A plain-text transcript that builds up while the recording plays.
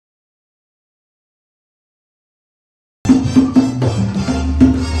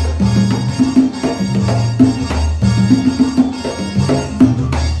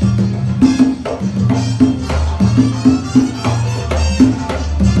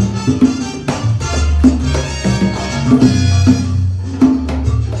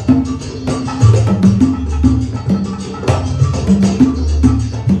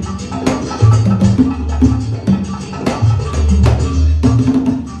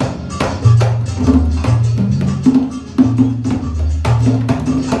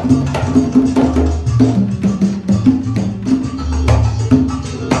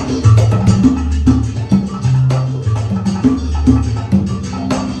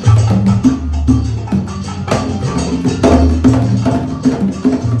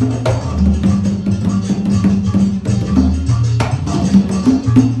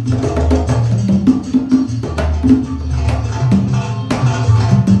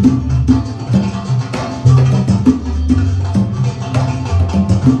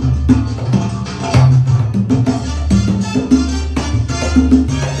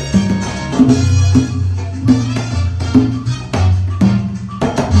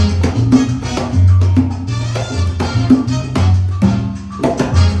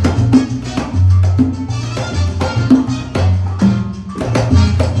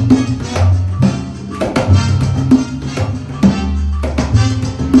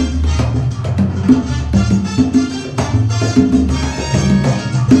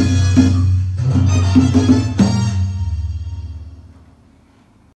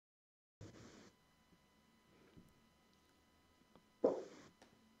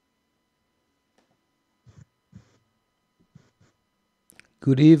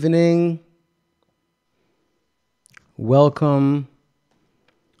Good evening. Welcome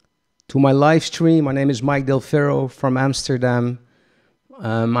to my live stream. My name is Mike Del Ferro from Amsterdam.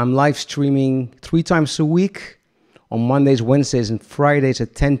 I'm live streaming 3 times a week on Mondays, Wednesdays, and Fridays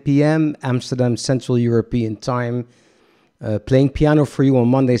at 10 p.m. Amsterdam Central European Time. Playing piano for you on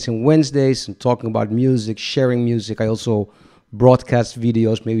Mondays and Wednesdays and talking about music, sharing music. I also broadcast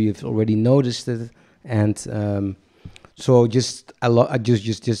videos. Maybe you've already noticed it. And so just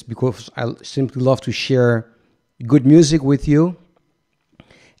because I simply love to share good music with you.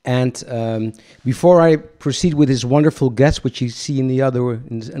 And before I proceed with this wonderful guest, which you see in the other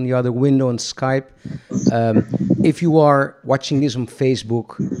window on Skype, if you are watching this on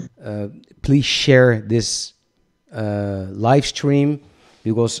Facebook, please share this live stream,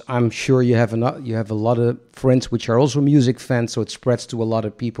 because I'm sure you have a lot of friends which are also music fans, so it spreads to a lot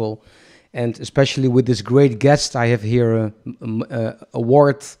of people. And especially with this great guest, I have here a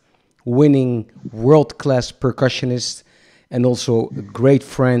award-winning, world-class percussionist, and also a great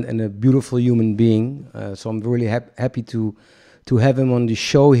friend and a beautiful human being. So I'm really happy to have him on the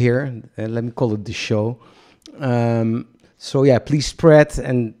show here. Let me call it the show. So yeah, please spread,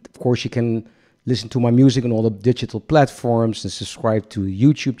 and of course you can listen to my music on all the digital platforms and subscribe to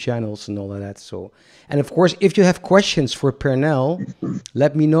YouTube channels and all of that. So, and of course, if you have questions for Pernell,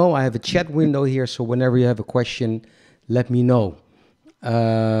 let me know. I have a chat window here, so whenever you have a question, let me know.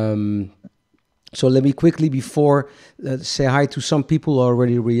 So let me quickly, before, say hi to some people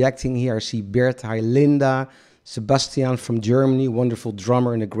already reacting here. I see Bert, hi Linda, Sebastian from Germany, wonderful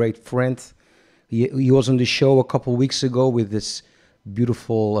drummer and a great friend. He was on the show a couple weeks ago with this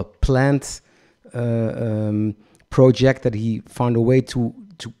beautiful plant project that he found a way to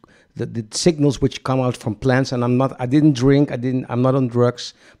the signals which come out from plants. And I'm not on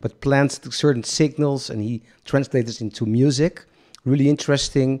drugs, but plants certain signals, and he translates it into music. Really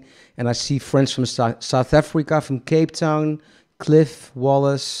interesting. And I see friends from South Africa, from Cape Town, Cliff,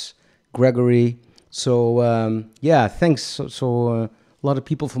 Wallace, Gregory. So yeah, thanks. So a lot of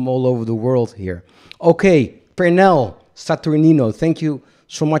people from all over the world here. Okay, Pernell Saturnino, thank you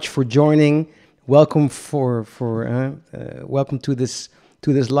so much for joining. Welcome welcome to this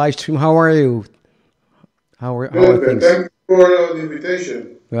live stream. How are you? How are things? Thank you for the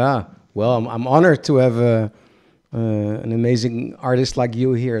invitation. Yeah, well, I'm honored to have an amazing artist like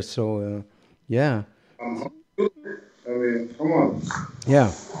you here. So yeah. I mean, come on.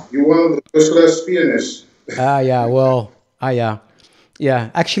 Yeah. You're one of the first class pianists. Yeah. Well. Yeah.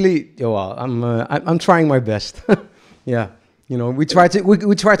 Yeah. Actually, well, I'm trying my best. Yeah. You know, we try to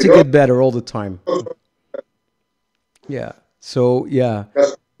get better all the time. Yeah. So yeah.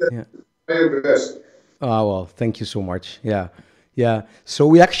 Yeah. Your best. Oh well, thank you so much. Yeah. Yeah. So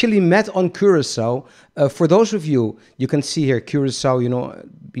we actually met on Curacao. For those of you, you can see here Curacao. You know,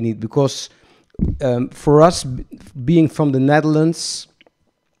 because for us, being from the Netherlands,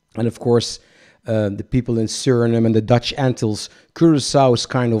 and of course the people in Suriname and the Dutch Antilles, Curacao is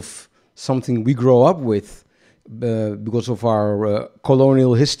kind of something we grow up with. because of our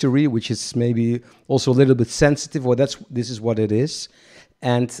colonial history, which is maybe also a little bit sensitive. Well, this is what it is.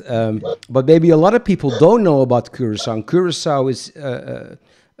 And but maybe a lot of people don't know about Curacao. And Curacao is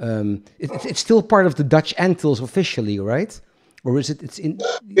it's still part of the Dutch Antilles officially, right? Or is it? It's in.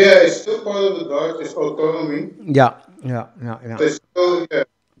 Yeah, it's still part of the Dutch. It's autonomy. Yeah. It's still,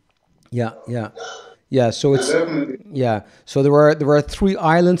 Yeah, so it's definitely. So there are three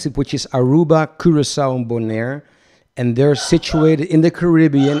islands, which is Aruba, Curacao, and Bonaire, and they're situated in the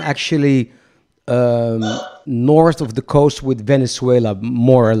Caribbean, actually north of the coast with Venezuela,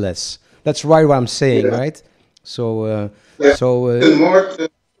 more or less. That's right what I'm saying, right? So Yeah. so And more to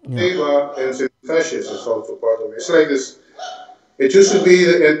Cuba and St. Fascist is also part of it. It's like this. It used to be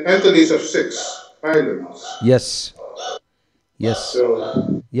the Antilles of 6 islands. yes.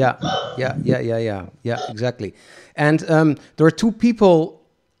 So Yeah, exactly. And there are two people,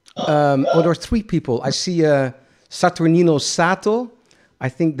 there are three people. I see Saturnino Sato. I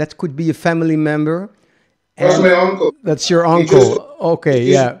think that could be a family member. that's my uncle. That's your uncle. Okay,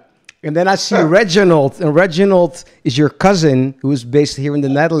 yeah. And then I see Reginald, and Reginald is your cousin who is based here in the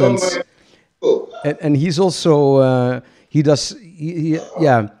Netherlands. My uncle. And he's also he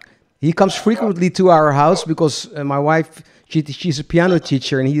comes frequently to our house because my wife she's a piano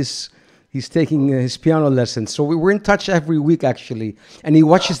teacher, and he's taking his piano lessons. So we're in touch every week actually, and he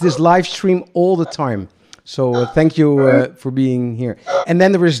watches this live stream all the time. So thank you for being here. And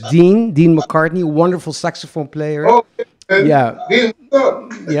then there is Dean McCartney, wonderful saxophone player. Oh, and Yeah. Dean, what's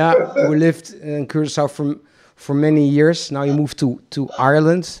up? Yeah, who lived in Curacao for many years. Now he moved to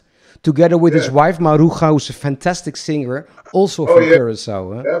Ireland, together with his wife Maruja, who's a fantastic singer, also from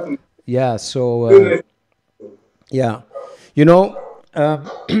Curacao. Huh? Definitely. Yeah, so yeah, you know,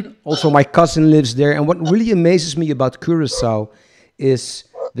 also my cousin lives there, and what really amazes me about Curacao is,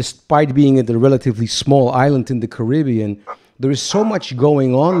 despite being a relatively small island in the Caribbean, there is so much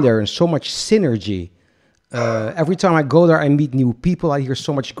going on there and so much synergy. Every time I go there, I meet new people. I hear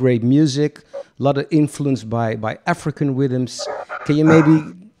so much great music, a lot of influence by African rhythms. Can you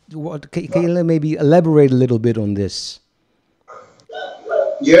maybe elaborate a little bit on this?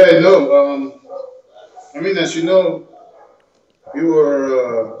 Yeah, no. I mean, as you know, we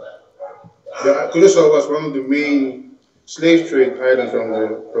were Curacao was one of the main slave trade islands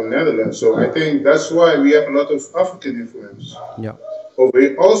from Netherlands. So I think that's why we have a lot of African influence. Yeah,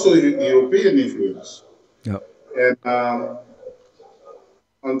 Over also European influence. yeah,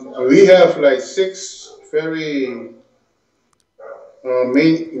 And we have like 6 very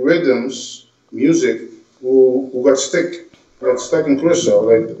main rhythms, music, who got stuck in Curacao.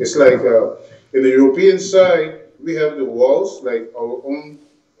 Like it's like in the European side, we have the waltz, like our own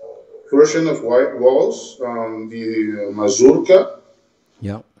version of white waltz, the mazurka,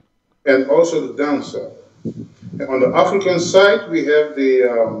 yeah, and also the danza. And on the African side, we have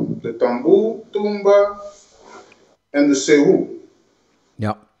the tambour, tumba, and the sehu.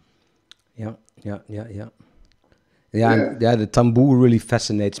 yeah, yeah, yeah, yeah, yeah. Yeah, the tambour really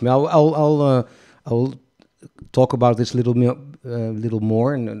fascinates me. I'll talk about this little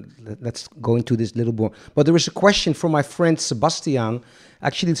more, and let's go into this little more. But there is a question from my friend Sebastian.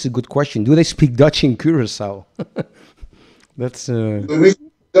 Actually, it's a good question. Do they speak Dutch in Curacao? That's Do we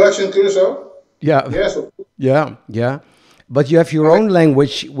speak Dutch in Curacao? yeah, Yes. yeah. But you have your own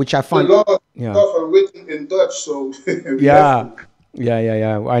language, which I The find. laws Yeah, are written in Dutch, so we yeah, have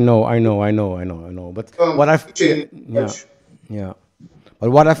yeah. I know. But to what I teach in yeah. Dutch. Yeah, but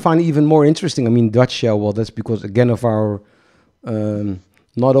what I find even more interesting, I mean, Dutch, yeah, well, that's because, again, of our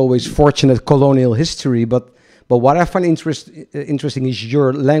not always fortunate colonial history, but what I find interesting is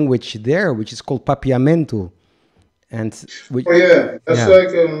your language there, which is called Papiamento. And Oh yeah, that's yeah,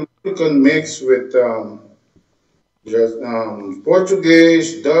 like you can mix with just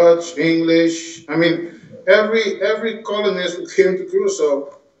Portuguese, Dutch, English. I mean, every colonist who came to Curacao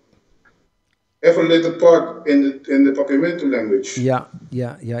ever played a part in the Papiamento language. yeah.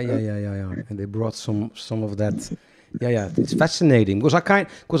 And they brought some of that. Yeah. It's fascinating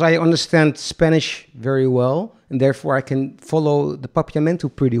because I understand Spanish very well, and therefore I can follow the Papiamento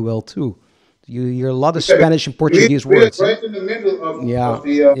pretty well too. You hear a lot of Spanish and Portuguese We are words. right in the middle of Yeah,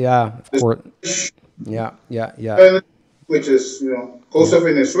 the yeah, of course. Spanish Yeah. island, which is coast of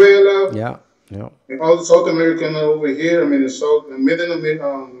Venezuela, Yeah. and all the South American over here. I mean, the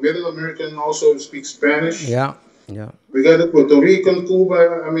Middle American also speaks Spanish. Yeah. We got the Puerto Rican,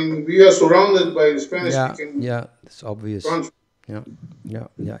 Cuba. I mean, we are surrounded by the Spanish-speaking Yeah. It's obvious. countries. Yeah.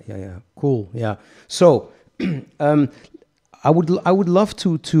 Cool. Yeah. So, I would love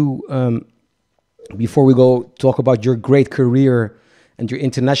to before we go talk about your great career and your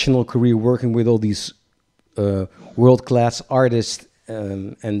international career working with all these world-class artist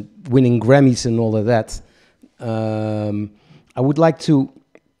and winning Grammys and all of that. I would like to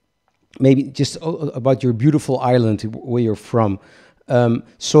maybe just about your beautiful island where you're from.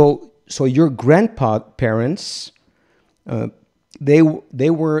 So your grandparents, they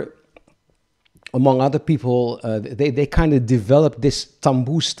were, among other people, they kind of developed this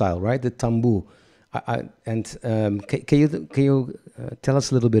tambour style, right? The tambour. Can you tell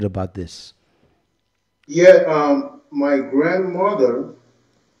us a little bit about this? Yeah, my grandmother,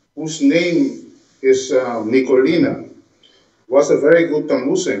 whose name is Nicolina, was a very good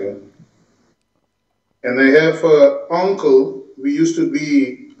tambour singer. And I have an uncle, we used to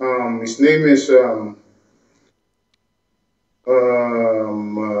be, his name is, oh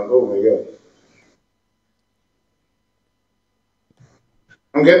my God.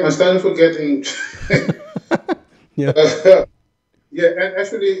 I'm starting forgetting. Yeah. Yeah, and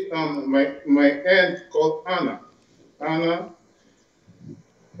actually, my aunt called Anna,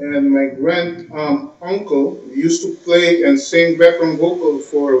 and my grand uncle used to play and sing background vocal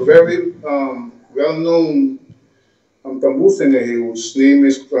for a very well-known tambour singer. His name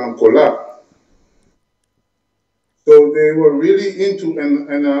is Kola. So they were really into,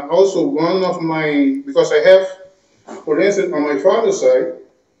 and also one of my, because I have, for instance, on my father's side,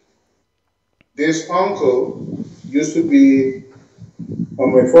 this uncle used to be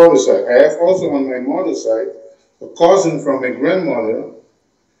on my father's side. I have also on my mother's side a cousin from my grandmother.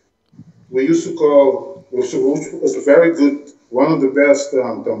 We used to call, which was a very good, one of the best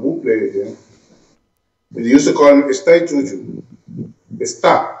tambour players here. We used to call him Estai Juju,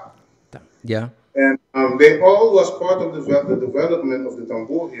 Esta. Yeah. And they all was part of the development of the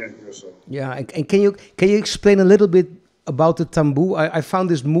tambour here in Curacao. Yeah, and can you explain a little bit about the tambour? I found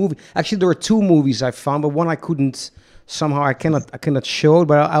this movie. Actually, there are two movies I found, but one I couldn't somehow. I cannot show it,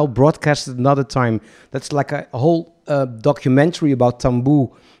 but I'll broadcast it another time. That's like a whole documentary about tambour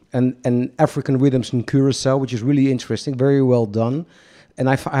and African rhythms in Curacao, which is really interesting, very well done. And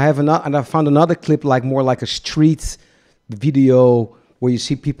I found another clip, like more like a street video where you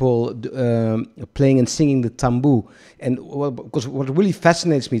see people playing and singing the tambour. And because what really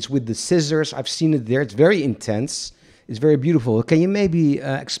fascinates me is with the scissors. I've seen it there. It's very intense. It's very beautiful. Can you maybe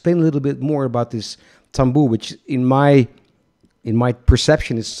explain a little bit more about this tambour, which in my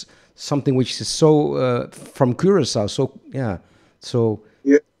perception is something which is so from Curacao. So yeah.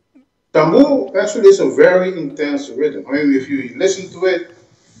 Tambour actually is a very intense rhythm. I mean, if you listen to it,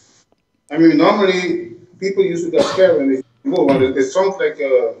 I mean, normally people used to get scared when they go, but it sounds like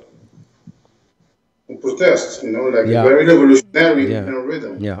a protest, like a very revolutionary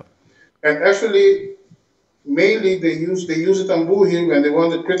rhythm. Yeah. And actually, mainly they use the tambour here when they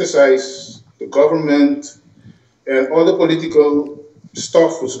want to criticize the government and all the political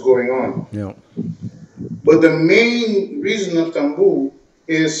stuff was going on. Yeah. But the main reason of tambour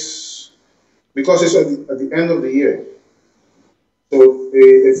is because it's at the end of the year. So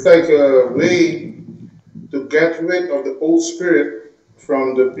it's like a way to get rid of the old spirit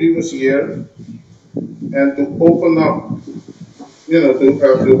from the previous year and to open up,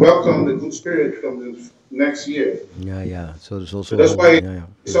 to welcome the good spirit from the next year. Yeah. So there's also that's why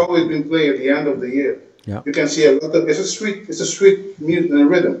it's always been played at the end of the year. Yeah. You can see a lot of it's a street music and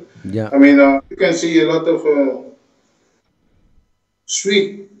rhythm. Yeah. I mean, you can see a lot of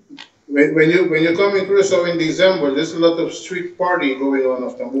street. When you come in Curacao in December, there's a lot of street party going on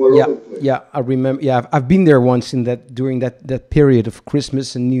of tambour all over the place. Yeah, I remember. Yeah, I've been there once during that period of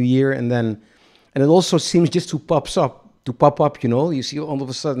Christmas and New Year, and it also seems just to pop up. You see all of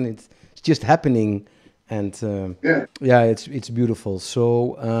a sudden it's just happening, and it's beautiful.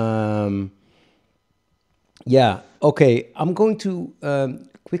 So okay, I'm going to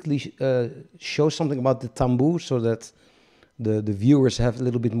quickly show something about the tambour so that the viewers have a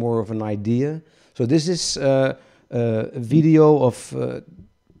little bit more of an idea. So this is a video of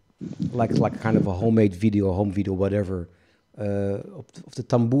like kind of a homemade video, home video, whatever, of the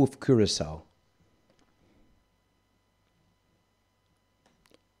tambour of Curacao.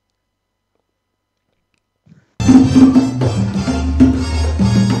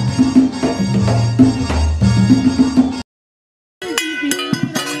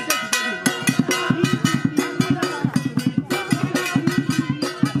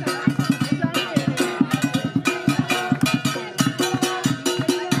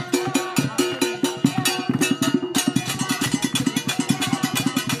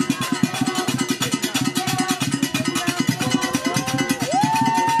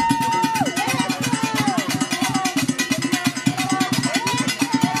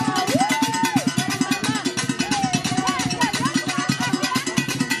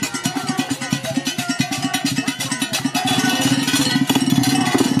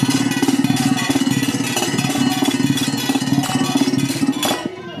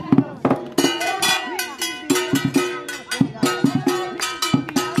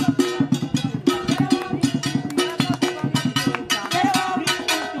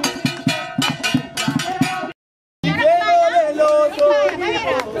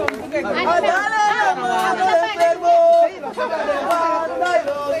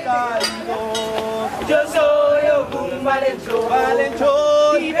 caídos. Yo soy un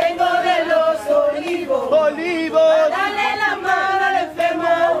Valenchón, y vengo de los olivos, dale la mano al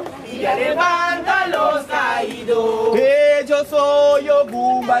enfermo y ya levanta los caídos. Yo soy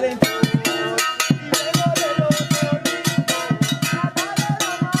un Valenchón.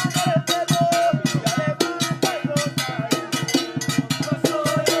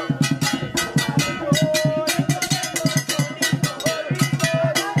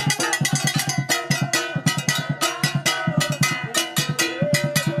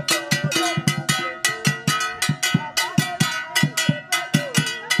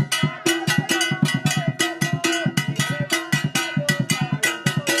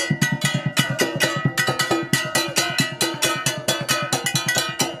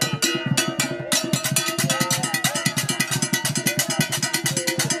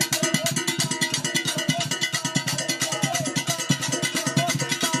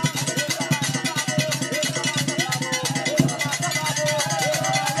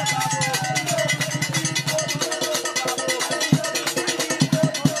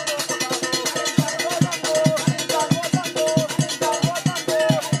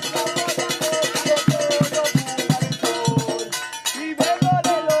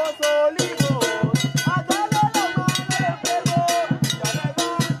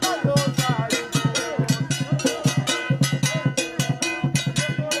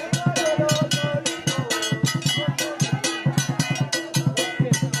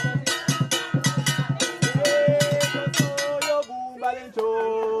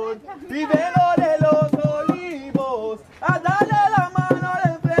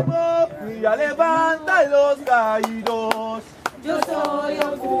 Yo soy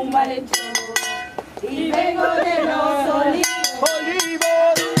un Valenchón y vengo de los olivos.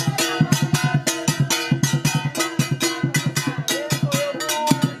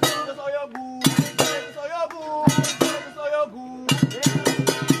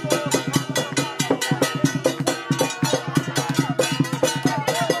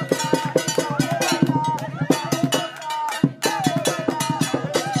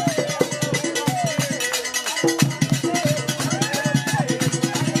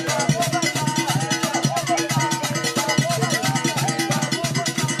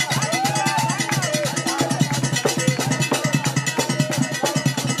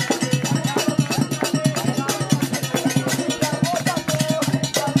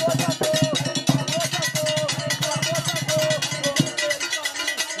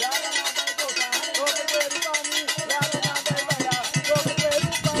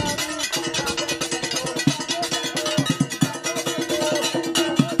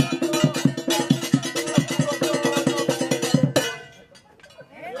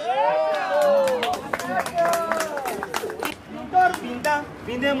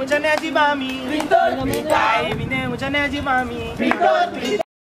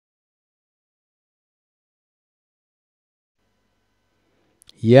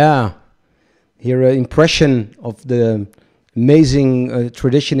 Yeah, here an impression of the amazing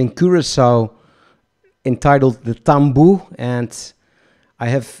tradition in Curacao entitled the tambu, and I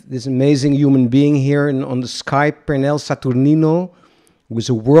have this amazing human being here on the Skype, Pernell Saturnino, who is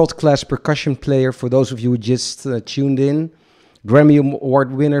a world-class percussion player. For those of you who just tuned in, Grammy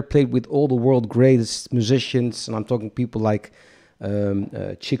Award winner, played with all the world's greatest musicians, and I'm talking people like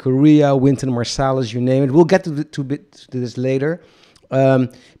Chick Corea, Wynton Marsalis, you name it. We'll get to this later.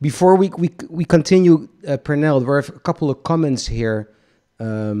 Before we continue, Pernell, there are a couple of comments here.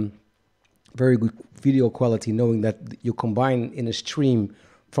 Very good video quality, knowing that you combine in a stream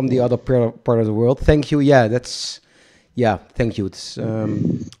from the other part of the world. Thank you. Yeah, thank you. It's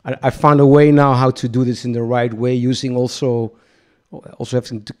I found a way now how to do this in the right way, using also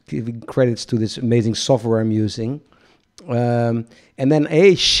having to give credits to this amazing software I'm using. And then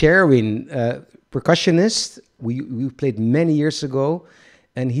Sherwin, percussionist, we played many years ago,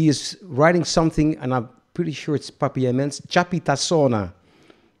 and he is writing something, and I'm pretty sure it's Papiaments, Chapitasona.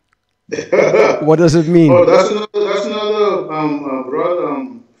 What does it mean? Oh, that's another brother,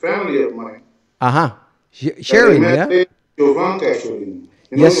 family of mine. Sharing, yeah? Jovanka, actually. You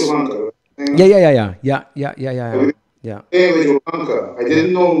know Yes. Jovanka, right? Yeah. With Jovanka. I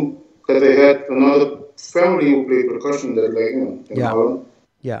didn't know that they had another family who played percussion that, like, in Holland.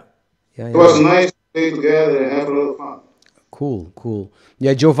 Yeah. It was nice to play together and have a lot of fun. Cool.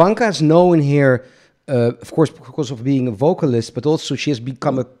 Yeah, Jovanka is known here, of course, because of being a vocalist, but also she has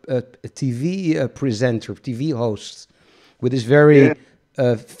become a TV presenter, TV host, with this very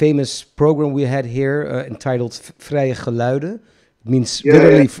famous program we had here entitled Vrije Geluiden. It means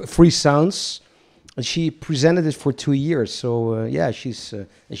literally free sounds. and she presented it for 2 years. So yeah, she's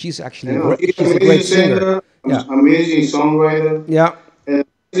actually She's a an great amazing singer. singer, Yeah, amazing songwriter, yeah, and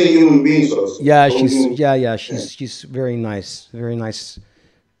amazing human beings also. yeah. All human, She's very nice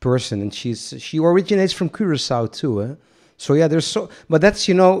person, and she originates from Curacao too. So yeah, but that's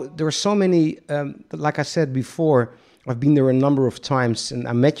there are so many. Like I said before, I've been there a number of times, and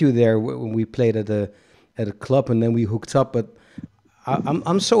I met you there when we played at a club, and then we hooked up. But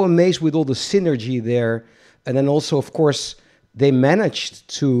I'm so amazed with all the synergy there, and then also, of course, they managed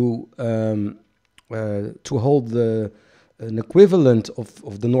to hold an equivalent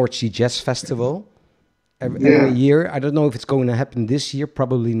of the North Sea Jazz Festival every year. I don't know if it's going to happen this year,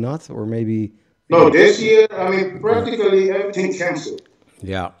 probably not, or maybe. No, this year, I mean, practically everything canceled.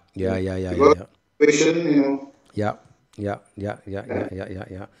 Yeah. Because of situation.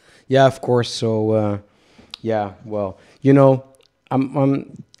 Yeah, of course. So yeah, well,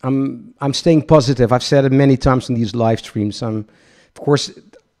 I'm staying positive. I've said it many times in these live streams. Of course,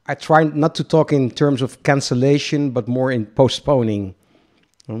 I try not to talk in terms of cancellation, but more in postponing.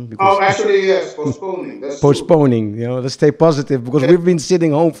 Actually, yes, postponing. That's postponing. Let's stay positive, because we've been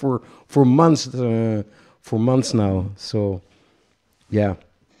sitting home for months now. So yeah.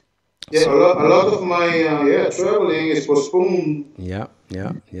 Yeah, a lot of my traveling is postponed. Yeah.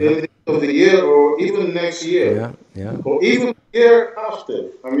 Till the end of the year, or even next year. Yeah. Or even the year after.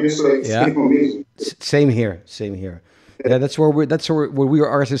 I mean, it's like amazing. Same here. Yeah, that's where we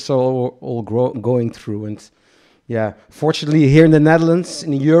artists are all going through. And yeah, fortunately here in the Netherlands,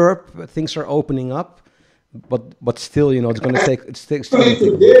 in Europe, things are opening up, but still, it's going to take.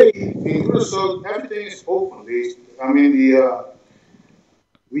 Today in Curacao, everything is open. I mean,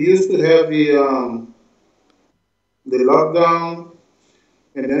 we used to have the lockdown,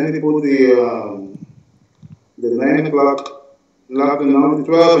 and then they put the 9 o'clock lockdown, now the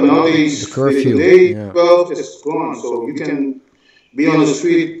 12, and now the curfew. The 12 is gone, so you can be on the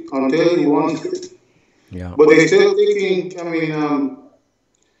street until you want it. Yeah. But they're still taking. I mean,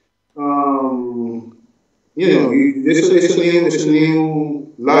 it's a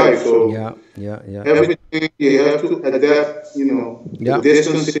new life. So yeah. everything you have to adapt. The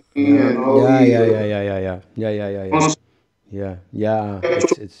distancing and all. Yeah.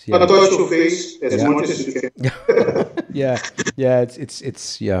 It's touch your face as much as you can.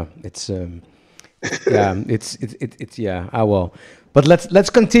 Well, but let's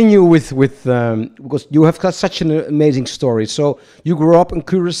continue with because you have got such an amazing story. So you grew up in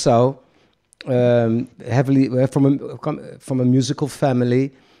Curacao, heavily from a musical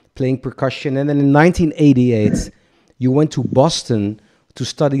family, playing percussion, and then in 1988 you went to Boston to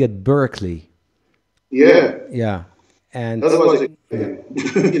study at Berkeley. Yeah. And that was it.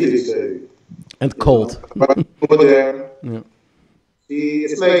 And cold. Over there. Yeah. See,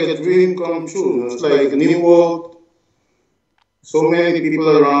 it's like a dream come true. It's like a new world. So many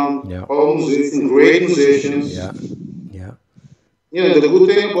people around. Yeah. All musicians, great musicians. Yeah. The good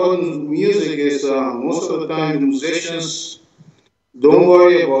thing about music is most of the time the musicians don't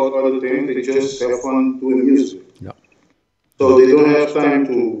worry about other things. They just have fun doing music. Yeah. So they don't have time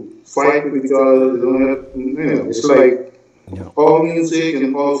to fight with each other. They don't have, it's like all music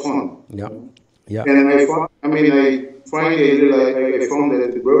and all fun. Yeah. And I finally realized I found that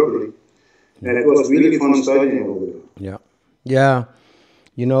at Berkeley, and it was really fun studying over there. Yeah.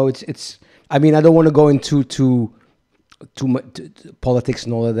 It's. I mean, I don't want to go into too much politics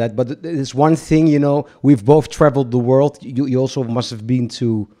and all of that, but there's one thing. We've both traveled the world. You also must have been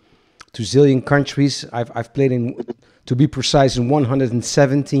to zillion countries. I've played in, to be precise, in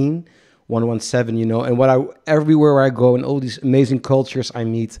 117, and everywhere I go and all these amazing cultures I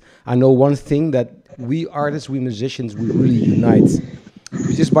meet, I know one thing, that we artists, we musicians, we really unite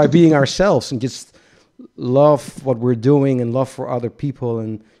just by being ourselves and just love what we're doing and love for other people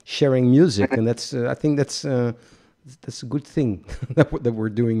and sharing music, and that's I think that's a good thing that we're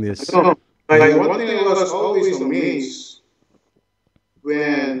doing this. One thing I was always amazed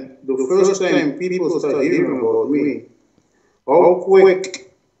when the first time people started hearing about me, how quick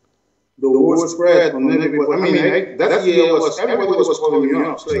the word spread on everybody. I mean, that year everybody was calling me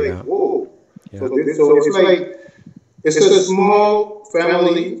up. It's like, whoa. So it's like, it's a small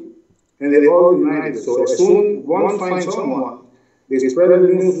family, and they all united. So as soon one finds someone, they spread the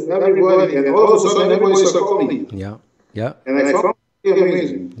news to everybody, and all of a sudden everybody starts calling you. Yeah. And I found it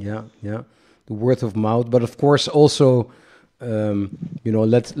amazing. Yeah. The word of mouth, but of course also,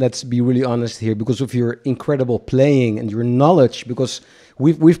 let's be really honest here, because of your incredible playing and your knowledge. Because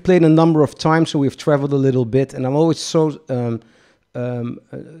we've played a number of times, so we've traveled a little bit, and I'm always so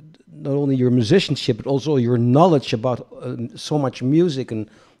not only your musicianship, but also your knowledge about so much music and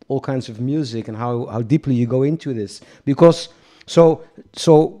all kinds of music and how deeply you go into this. Because so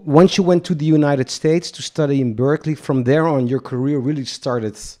once you went to the United States to study in Berkeley, from there on your career really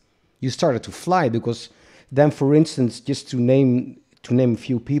started. You started to fly, because then, for instance, just to name a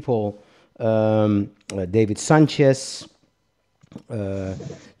few people, David Sanchez,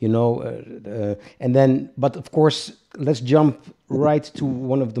 and then, but of course, let's jump right to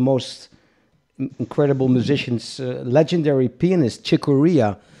one of the most incredible musicians, legendary pianist Chick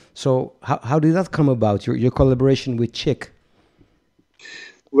Corea. So how did that come about? Your collaboration with Chick?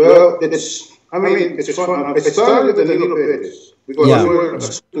 Well, it's fun. It started with the little bits because we were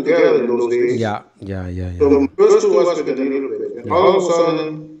together in those days. Yeah. So the first two was with the little bits, and all of a sudden,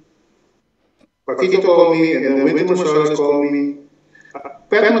 Paquito called me, and then Winter Marsalis called me.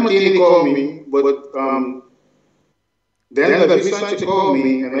 Pat Martini called me, but then David Sanchez called me,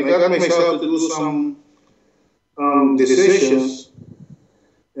 and I got myself to do some decisions.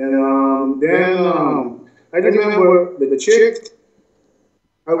 And then I remember the Chick.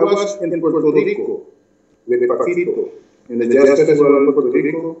 I was in Puerto Rico with Paquito in the jazz festival in Puerto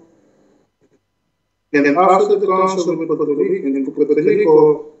Rico. And then after the concert with Puerto Rico,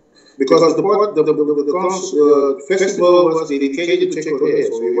 because the festival was dedicated to Chick Corea,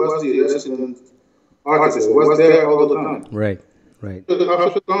 so he was the resident artist. He was there all the time. Right. So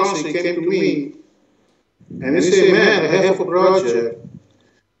after the concert, he came to me and he said, "Man, I have a project,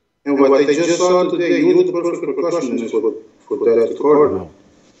 and what I just saw today, you're the perfect percussionist for that recording." Wow.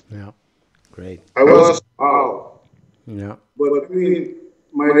 Yeah, great. I was, wow. Yeah. But I mean,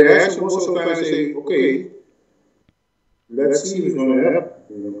 my reaction most of the time, I say, okay, let's see if it's going to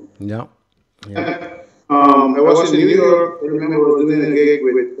happen. Yeah. I was in New York. I remember I was doing a gig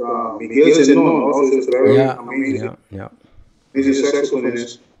with Miguel Zenon, also is very amazing. He's a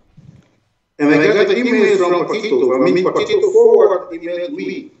saxophonist. And I got the email from Paquito. I mean, Paquito forward emailed me.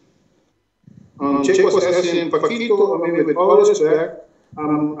 Chick was asking Paquito, I mean, with all respect,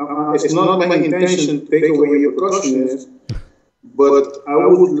 it's not my intention to take away your percussionist, but I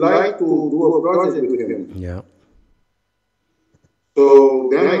would like to do a project with him. Yeah. So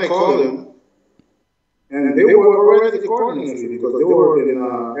then I called them, and they were already recording actually, because they were in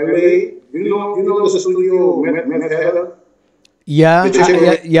LA. You know the studio, Matt Heather? Yeah.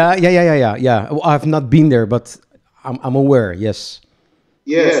 Well, I've not been there, but I'm aware. Yes.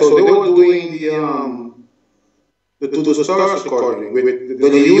 Yeah. So they were doing the To the Stars recording with the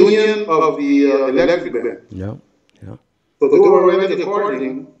reunion of the electric band. Yeah. So they were already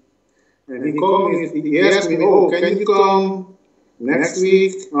recording, and he called me. He asked me, "Oh, can you come next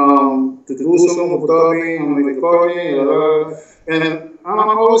week to do some of dubbing on the recording?" And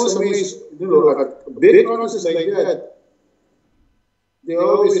I'm always amazed, like big artists like that, they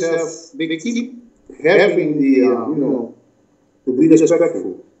keep having the, to be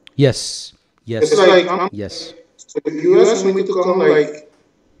respectful. Yes. It's like, yes. So you asked me to come, but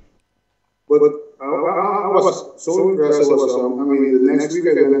I was so impressed. The next week I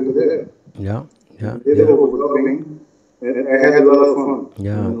went to there. Yeah. Did it over dubbing, and I had a lot of fun.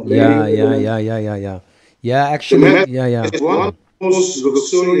 Yeah, actually, It's one of the most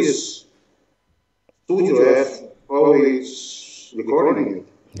luxurious studios I have always recording it.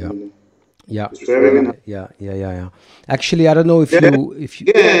 Yeah. It's very nice. Yeah. Actually, I don't know if you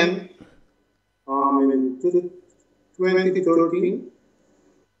again, in 2013,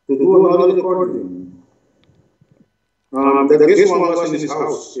 to do another recording. This one was in his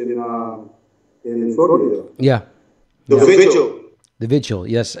house in Florida. Yeah. The Vigil. The Vigil,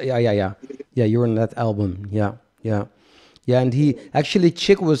 yes, yeah. You're on that album, yeah. And he actually,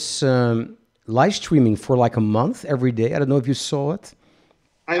 Chick was live streaming for like a month every day. I don't know if you saw it.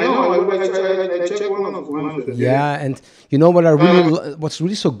 I know. I checked one of them. Yeah, and you know what what's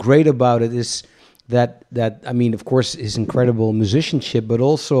really so great about it is that I mean, of course, his incredible musicianship, but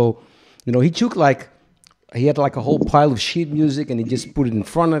also, he had like a whole pile of sheet music, and he just put it in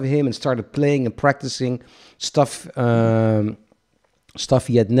front of him and started playing and practicing stuff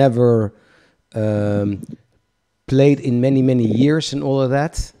he had never played in many years and all of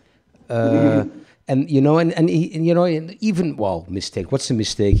that. And even mistake. What's the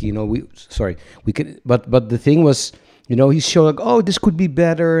mistake? But the thing was, he showed like, this could be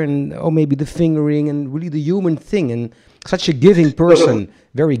better, and maybe the fingering, and really the human thing, and such a giving person,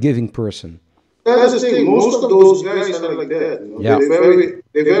 very giving person. That's the thing. Most of those guys are like that. Yeah.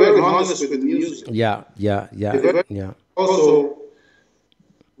 They're very honest with the music. Yeah. Also,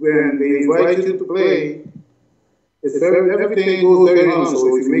 when they invite you to play, everything goes very honest. So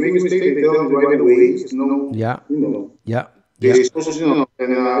if you make a mistake, they tell you right away. Yeah. And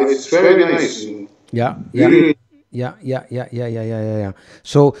it's very nice. Yeah. Really Yeah, yeah, yeah, yeah, yeah, yeah, yeah, yeah.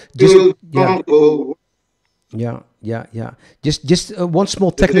 So just Feel yeah, comfortable. yeah, yeah, yeah. Just one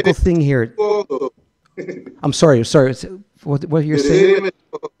small technical thing here. Also, I'm sorry, sorry. What you're the saying? same as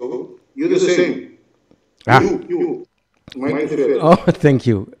also, you're the same. Ah, You, Mike Ferrer. oh, thank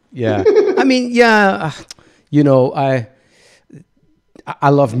you. Yeah, I mean, yeah, you know, I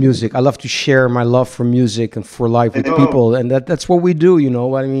love music. I love to share my love for music and for life with people, and that's what we do. You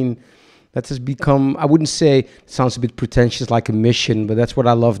know, I mean, that has become. I wouldn't say it sounds a bit pretentious, like a mission, but that's what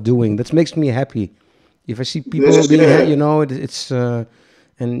I love doing. That makes me happy. If I see people being, you know, it's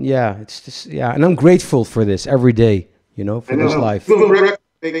and yeah, it's just yeah, and I'm grateful for this every day. You know, for this life.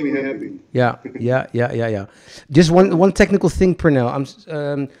 Make me happy. Yeah, yeah, yeah, yeah, yeah. Just one technical thing,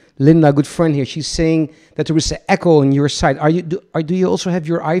 Pernell. Linda, a good friend here. She's saying that there is an echo on your side. Do you also have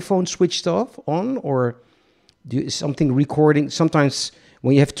your iPhone switched off on, or is something recording? Sometimes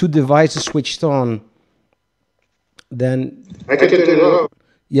when you have two devices switched on, then I can turn it off.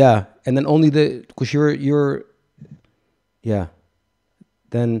 yeah, and then only because you're yeah.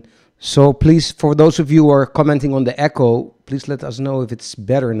 Then so please, for those of you who are commenting on the echo, please let us know if it's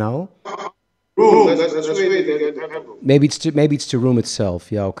better now. That's the way they get happen. Maybe it's the room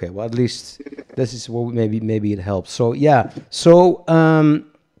itself. Yeah. Okay. Well, at least this is what maybe it helps. So yeah. So and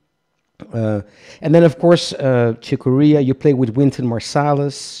then of course Chick Corea. You play with Wynton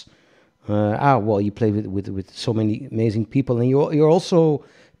Marsalis. Well, you play with so many amazing people, and you're also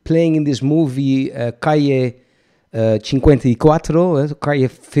playing in this movie Calle 54, Calle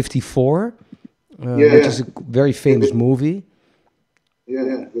 54, which is a very famous movie.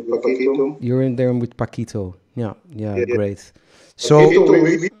 Yeah, with Paquito. You're in there with Paquito. Yeah, Yeah. great. So Paquito,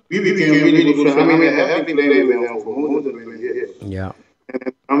 we became really good friends. I mean, I have been playing with him for more than 20 years. yeah,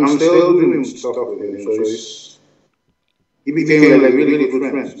 And I'm still doing stuff with him. So he became like really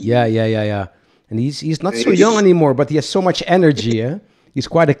good friends. yeah. And he's not so young anymore, but he has so much energy. He's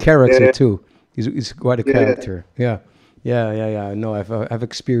quite a character too. He's quite a character. Yeah. No, I've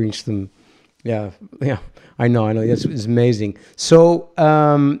experienced them. Yeah. I know. It's amazing. So,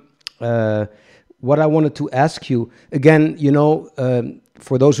 what I wanted to ask you again, you know,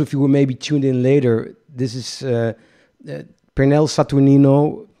 for those of you who maybe tuned in later, this is Pernell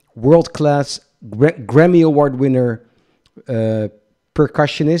Saturnino, world-class Grammy Award winner,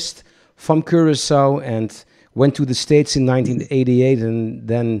 percussionist from Curacao, and went to the States in 1988, and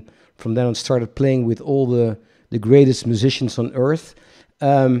then from then on started playing with all the greatest musicians on earth.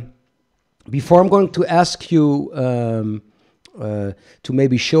 Before I'm going to ask you to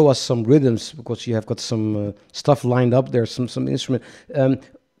maybe show us some rhythms, because you have got some stuff lined up there, some instrument.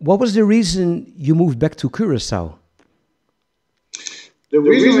 What was the reason you moved back to Curacao? The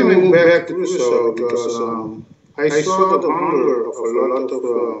reason I moved back to Curacao because I saw the hunger of a lot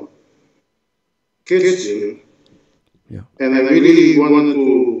of kids here, and I really wanted to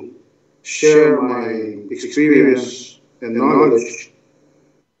share my experience and knowledge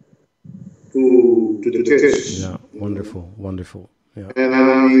to the kids. Yeah, wonderful. Yeah. And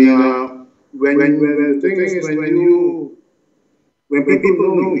I mean, when the thing is, when people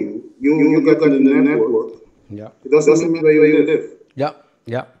know you got the network. Yeah. It doesn't matter where you live. Yeah.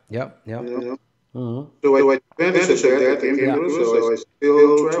 You know? So I advantage of that. I came here, so I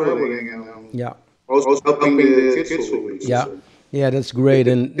still traveling and also helping the kids over here. Yeah, that's great.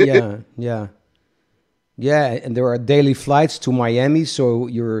 And and there are daily flights to Miami, so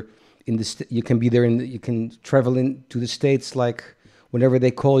you're in you can be there, you can travel into the States like whenever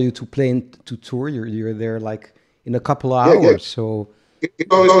they call you to play to tour. You're there like in a couple of hours. So it's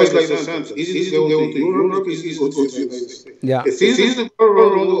always like the sense. Easy to go to Europe, easy to go to the States. Yeah, it's easy to go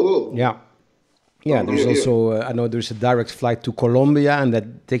around the world. Yeah, there's also I know there's a direct flight to Colombia, and that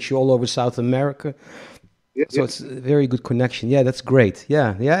takes you all over South America. So it's a very good connection. Yeah, that's great.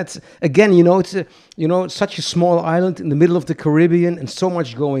 Yeah. It's again, it's such a small island in the middle of the Caribbean, and so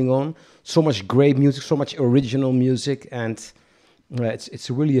much going on, so much great music, so much original music, and it's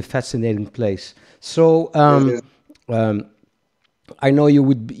really a fascinating place. So I know you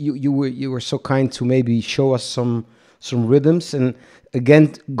were so kind to maybe show us some rhythms, and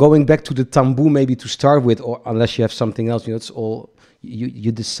again going back to the tambour maybe to start with, or unless you have something else, it's all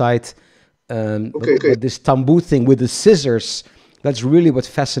you decide. But this tambour thing with the scissors, that's really what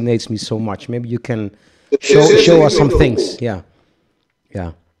fascinates me so much. Maybe you can show us some things. Yeah.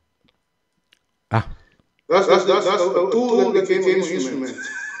 That's a tool that became an instrument.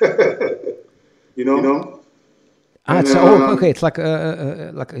 You know? It's okay. It's like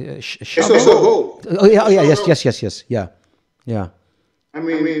a shovel. It's a hole. Yes. Yeah. I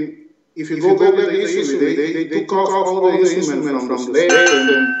mean, if you go back to the history, they took off all the instruments from the slaves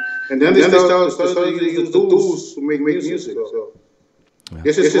And then they started using the tools to make music. So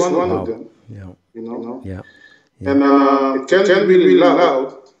this is one of them. Yeah. You know. Yeah. And it can be really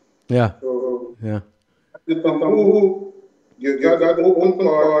loud. Yeah. So Yeah. the tambour, you got the open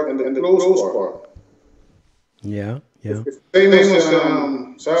part and the closed part. Yeah. Yeah. It's famous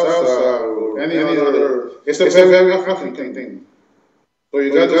salsa or any other. It's a very African thing. So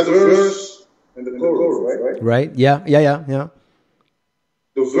you got the verse and the chorus, right? Right. Yeah. Yeah. Yeah. Yeah.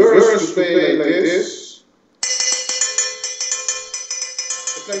 The verse you play like this.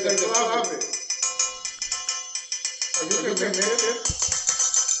 It's like the clave. You can make it.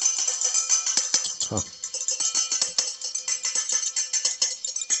 Huh.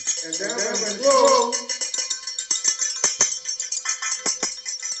 And then when you go.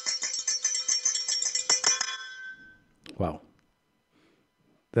 Wow.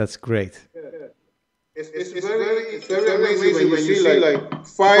 That's great. Yeah. It's very amazing when you see like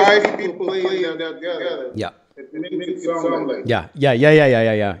five people playing that together. Yeah. It makes it sound like. Yeah. Yeah. Yeah. Yeah.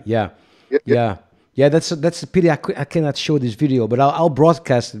 Yeah. Yeah. Yeah. Yeah. Yeah. That's a pity. I cannot show this video, but I'll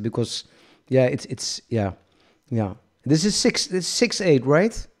broadcast it because, yeah, it's yeah. This is 6/8,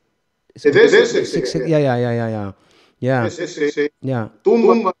 right? It is 6/8. Yeah. Yeah. It's 6/8. Yeah.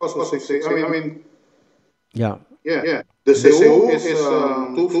 Tumba also 6/8. I mean. Yeah. Yeah. The seu is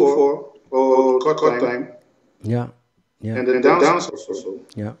 2/4 or cut time. Yeah. Yeah. And the dance also.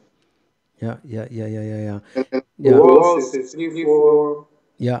 Yeah. Yeah. Yeah. Yeah. Yeah. Yeah. Yeah. And the waltz is 3/4.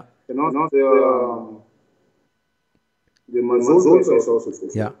 Yeah. And not the mazurka is also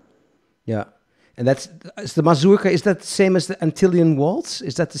 4/4. Yeah. Yeah. And is the mazurka, is that the same as the Antillean waltz?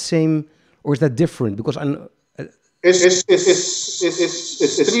 Is that the same or is that different? Because it's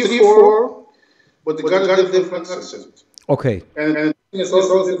 3/4, but the got a different accent. Okay. And it's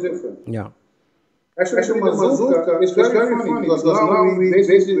also different. Yeah. Actually, mazurka is very funny because now we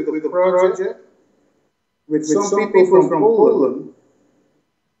basically with the project with some people from Poland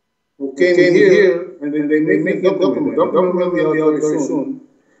who came here and then they make a document. Document will be out very soon.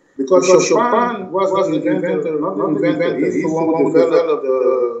 Because Chopin was the inventor, not the inventor. He's the one who developed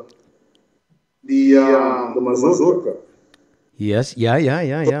the mazurka. Yes. Yeah.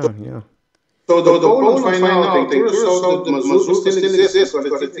 So the Poland find out they saw the mazurka still exists, but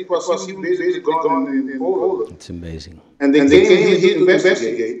it was basically gone in Poland. It's amazing. And they came here to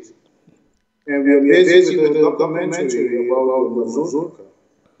investigate. And we are busy with a documentary about the mazurka.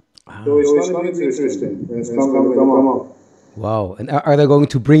 So it's going to be interesting. It's going to come up. Wow. And are they going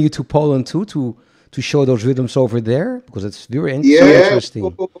to bring you to Poland too to show those rhythms over there? Because it's very interesting.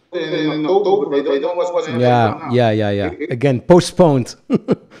 In October, they don't want to. Yeah. Again, postponed.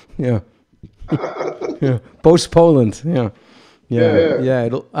 Yeah. Yeah. Post Poland. Yeah.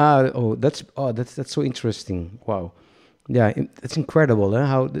 That's so interesting. Wow. Yeah, it's incredible.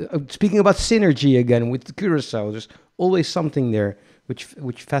 How speaking about synergy again with Curacao, there's always something there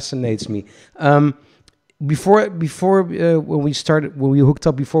which fascinates me. Before when we hooked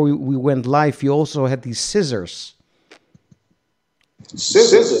up, before we went live, you also had these scissors.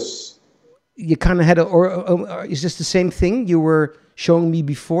 Scissors. You kind of had or is this the same thing you were showing me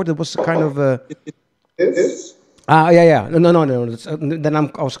before? That was kind of a. Yes. Yeah. No. Then I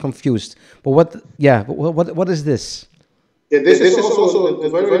was confused. But what? Yeah. What is this? Yeah, this is also a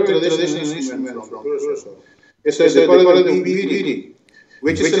very traditional instrument from Curacao. It's they call it a BBD,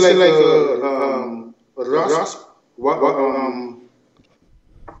 which is like a rasp, but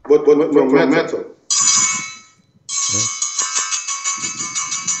from metal.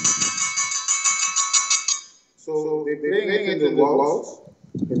 So they bring it in the waltz,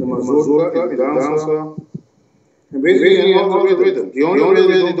 in the mazurka, in the danza, and basically all the rhythm. The only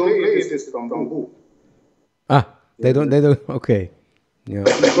rhythm they don't play is this tambour. They don't. Okay. Yeah.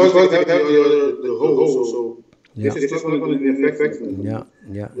 Because they have the whole, so this is not going to be effective.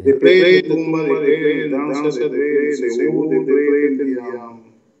 Yeah. They play tumba, they play danza, they play seu, they play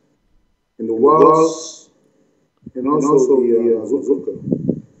in the waltz, and also the mazurka.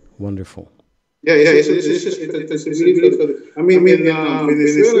 Wonderful. Yeah. It's a really good. I mean,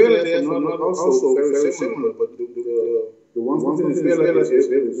 Venezuela they are also very similar, but the one from Venezuela is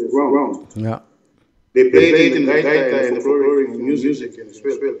round. Yeah. They played it in gaita and folkloric music in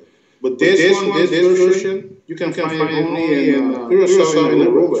Venezuela. But this version, you can find only in Curacao and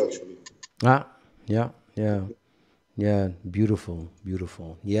Aruba, actually. Yeah. Beautiful.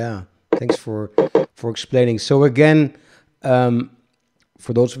 Yeah. Thanks for explaining. So again,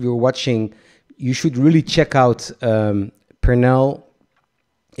 for those of you who are watching, you should really check out Pernell.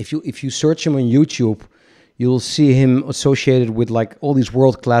 If you search him on YouTube, you'll see him associated with like all these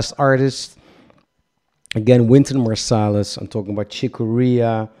world-class artists. Again, Wynton Marsalis. I'm talking about Chick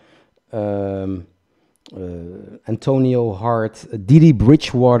Corea, um, Antonio Hart, Didi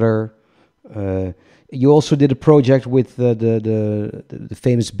Bridgewater. Uh, you also did a project with the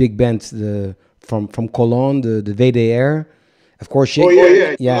famous big band from Cologne, the VDR. Of course, Oh you,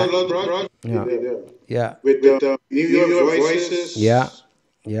 yeah, yeah, a lot of projects yeah, there yeah, with New York yeah, Voices, yeah,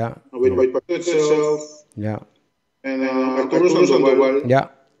 with yeah, Paquito itself, yeah, and Arturo Sandoval, yeah,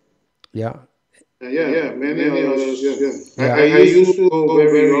 yeah, and yeah, many others. Yeah, yeah, I used to go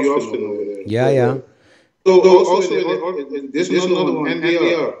very often over there. yeah, yeah, So also there's another one,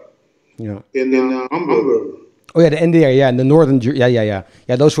 NDR yeah. in Hamburg. Oh yeah, the NDR, yeah, and the northern, yeah, yeah, yeah,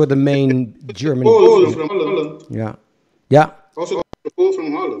 yeah. Those were the main German. Paul from Holland, Yeah, yeah, also Paul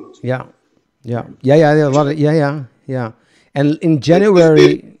from Holland. yeah, yeah, yeah, yeah. A lot of, yeah, yeah, yeah. And in It was big.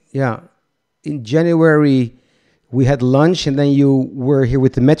 January, yeah, in January we had lunch, and then you were here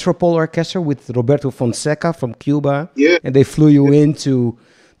with the Metropole Orchestra with Roberto Fonseca from Cuba, Yeah, and they flew you in to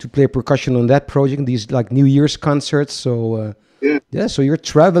play percussion on that project. These like New Year's concerts. So yeah. yeah, so you're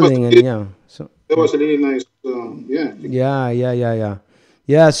traveling, and yeah, so That was a really nice. Yeah. yeah, yeah, yeah, yeah.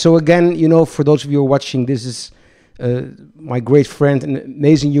 Yeah, so again, you know, for those of you who are watching, this is my great friend, an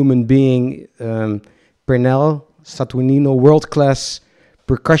amazing human being, Pernell Saturnino, world-class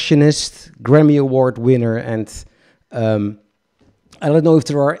percussionist, Grammy Award winner. And um, I don't know if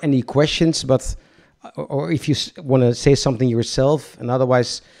there are any questions, but or if you want to say something yourself. And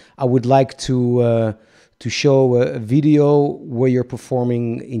otherwise, I would like to show a video where you're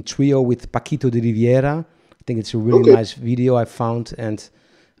performing in trio with Paquito D'Rivera. I think it's a really Okay. nice video I found, and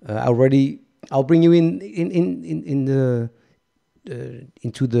I'll bring you in the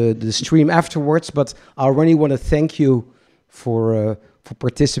into the stream afterwards. But I already want to thank you for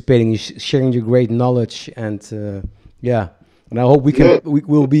participating, sharing your great knowledge, and yeah. And I hope Yeah.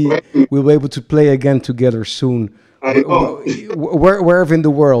 we'll be able to play again together soon, I know. wherever in the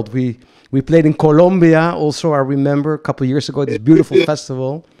world. We played in Colombia also. I remember a couple of years ago. This beautiful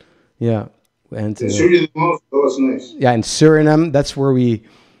festival, yeah, and In Suriname, that was nice. yeah, in Suriname. That's where we,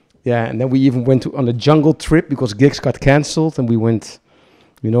 yeah, and then we even went on a jungle trip because gigs got cancelled, and we went,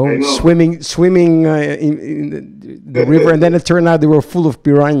 you I know, know. swimming in the river, and then it turned out they were full of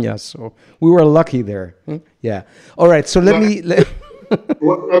piranhas. So we were lucky there. Yeah. All right. So let Now, me.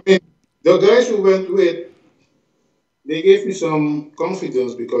 I mean, the guys who went with, they gave me some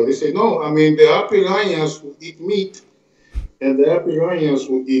confidence because they said, no, I mean, there are piranhas who eat meat and there are piranhas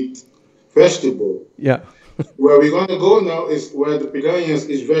who eat vegetable. Yeah. Where we're going to go now is where the piranhas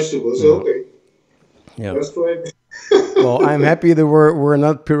is vegetable. So, Yeah. okay, Yeah. let's try it. Well, I'm happy that we're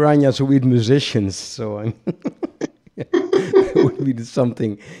not piranhas who eat musicians. So I'm. We did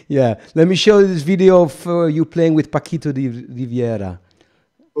something. Yeah. Let me show you this video of you playing with Paquito Riviera.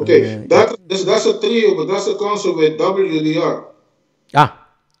 Okay, Yeah. that's a trio, but that's a concert with WDR. Ah.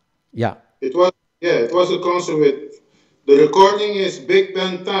 Yeah. It was, yeah, it was a concert with, the recording is Big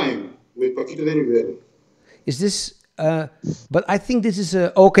Band Time with Paquito D'Rivera. Is this? But I think this is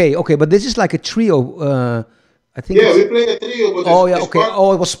a okay. Okay, but this is like a trio. I think. Yeah, It's, we play a trio, but oh yeah. it's Okay. part.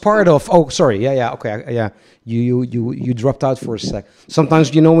 Oh, it was part of. Oh, sorry. Yeah. Yeah. Okay. Yeah. You dropped out for a sec.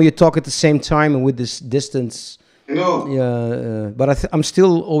 Sometimes you know when you talk at the same time and with this distance. I know. Yeah. But I'm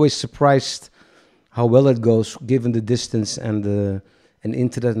still always surprised how well it goes given the distance and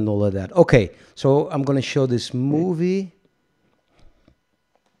internet and all of that. Okay. So I'm gonna show this movie.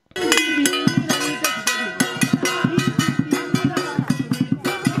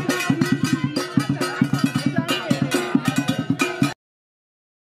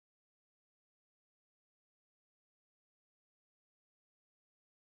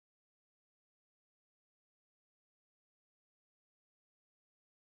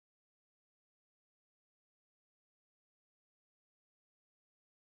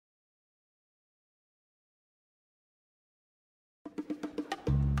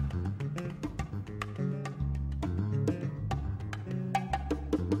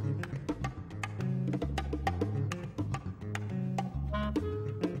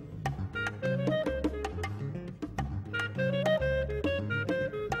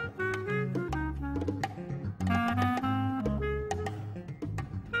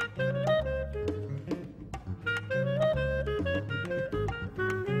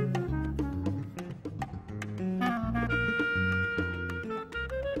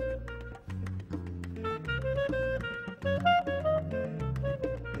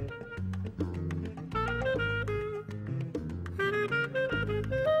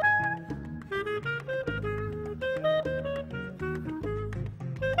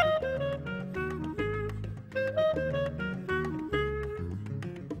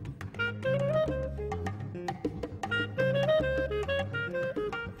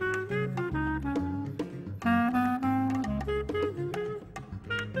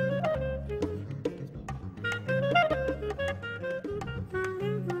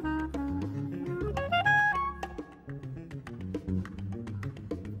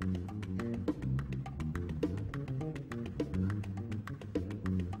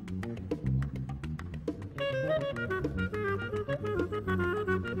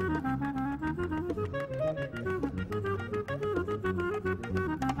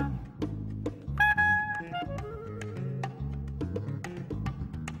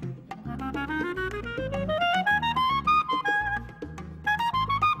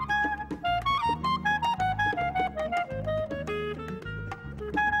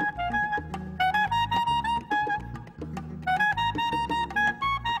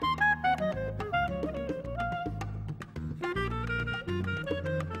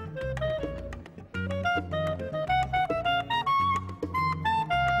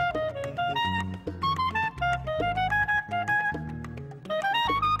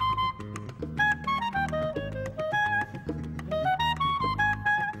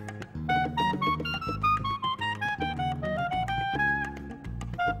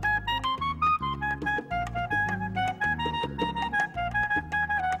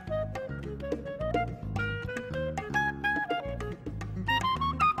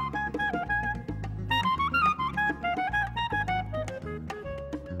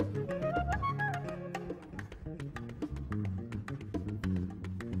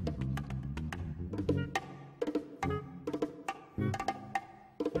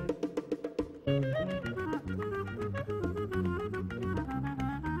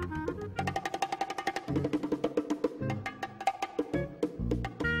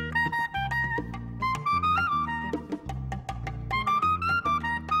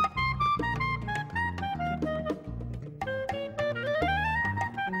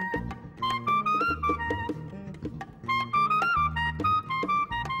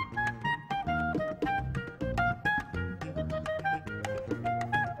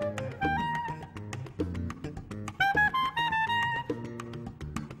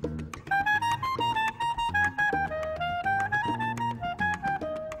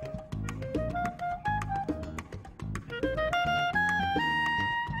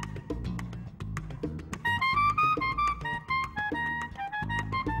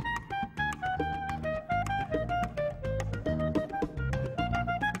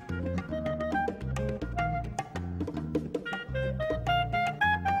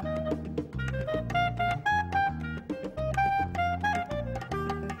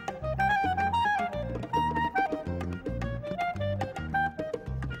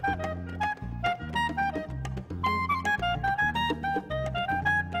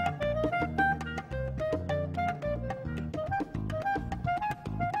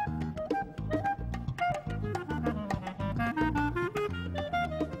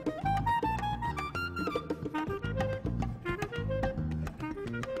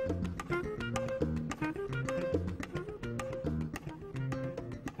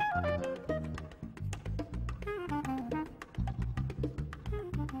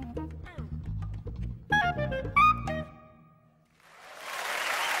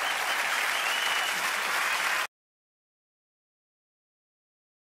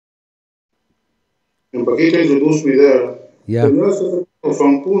 and Paquito introduced me there. Yeah. Pernell Saturnino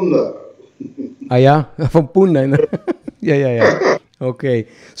from Punda. Ah, yeah, from Puna. No? Yeah, yeah, yeah. Okay.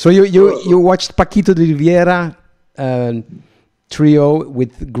 So you watched Paquito D'Rivera trio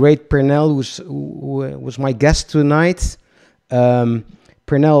with great Pernell, who was my guest tonight.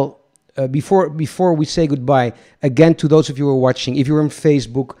 Pernell, before we say goodbye, again to those of you who are watching, if you're on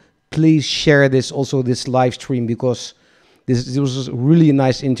Facebook, please share this live stream, because this was a really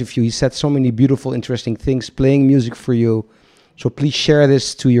nice interview. He said so many beautiful, interesting things, playing music for you. So please share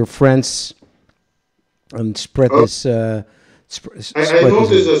this to your friends and spread this. I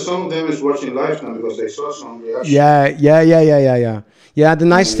noticed that some of them is watching live now because they saw some reaction. Yeah, the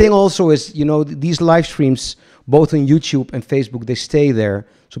nice thing also is, these live streams, both on YouTube and Facebook, they stay there.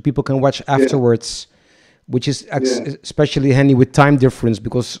 So people can watch afterwards, which is especially handy with time difference,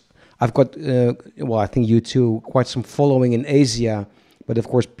 because I've got, I think you too, quite some following in Asia. But of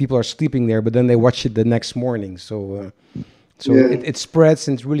course, people are sleeping there, but then they watch it the next morning. So it spreads,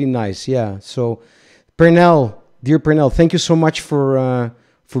 and it's really nice. Yeah. So Pernell, dear Pernell, thank you so much for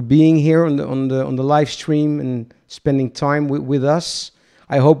being here on the live stream and spending time with us.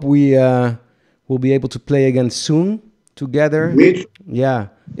 I hope we will be able to play again soon together. Me too. Yeah,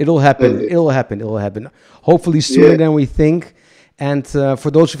 it'll happen. It'll happen. Hopefully sooner than we think. And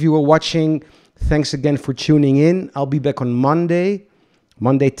for those of you who are watching, thanks again for tuning in. I'll be back on Monday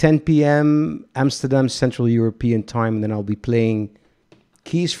 10 p.m. Amsterdam Central European time. And then I'll be playing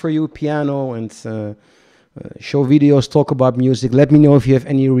keys for you, piano, and show videos, talk about music. Let me know if you have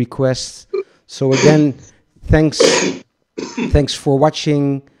any requests. So again, thanks for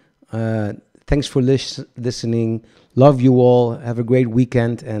watching. Thanks for listening. Love you all. Have a great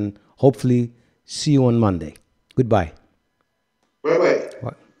weekend, and hopefully see you on Monday. Goodbye.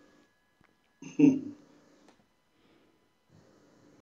 Bye-bye. Bye.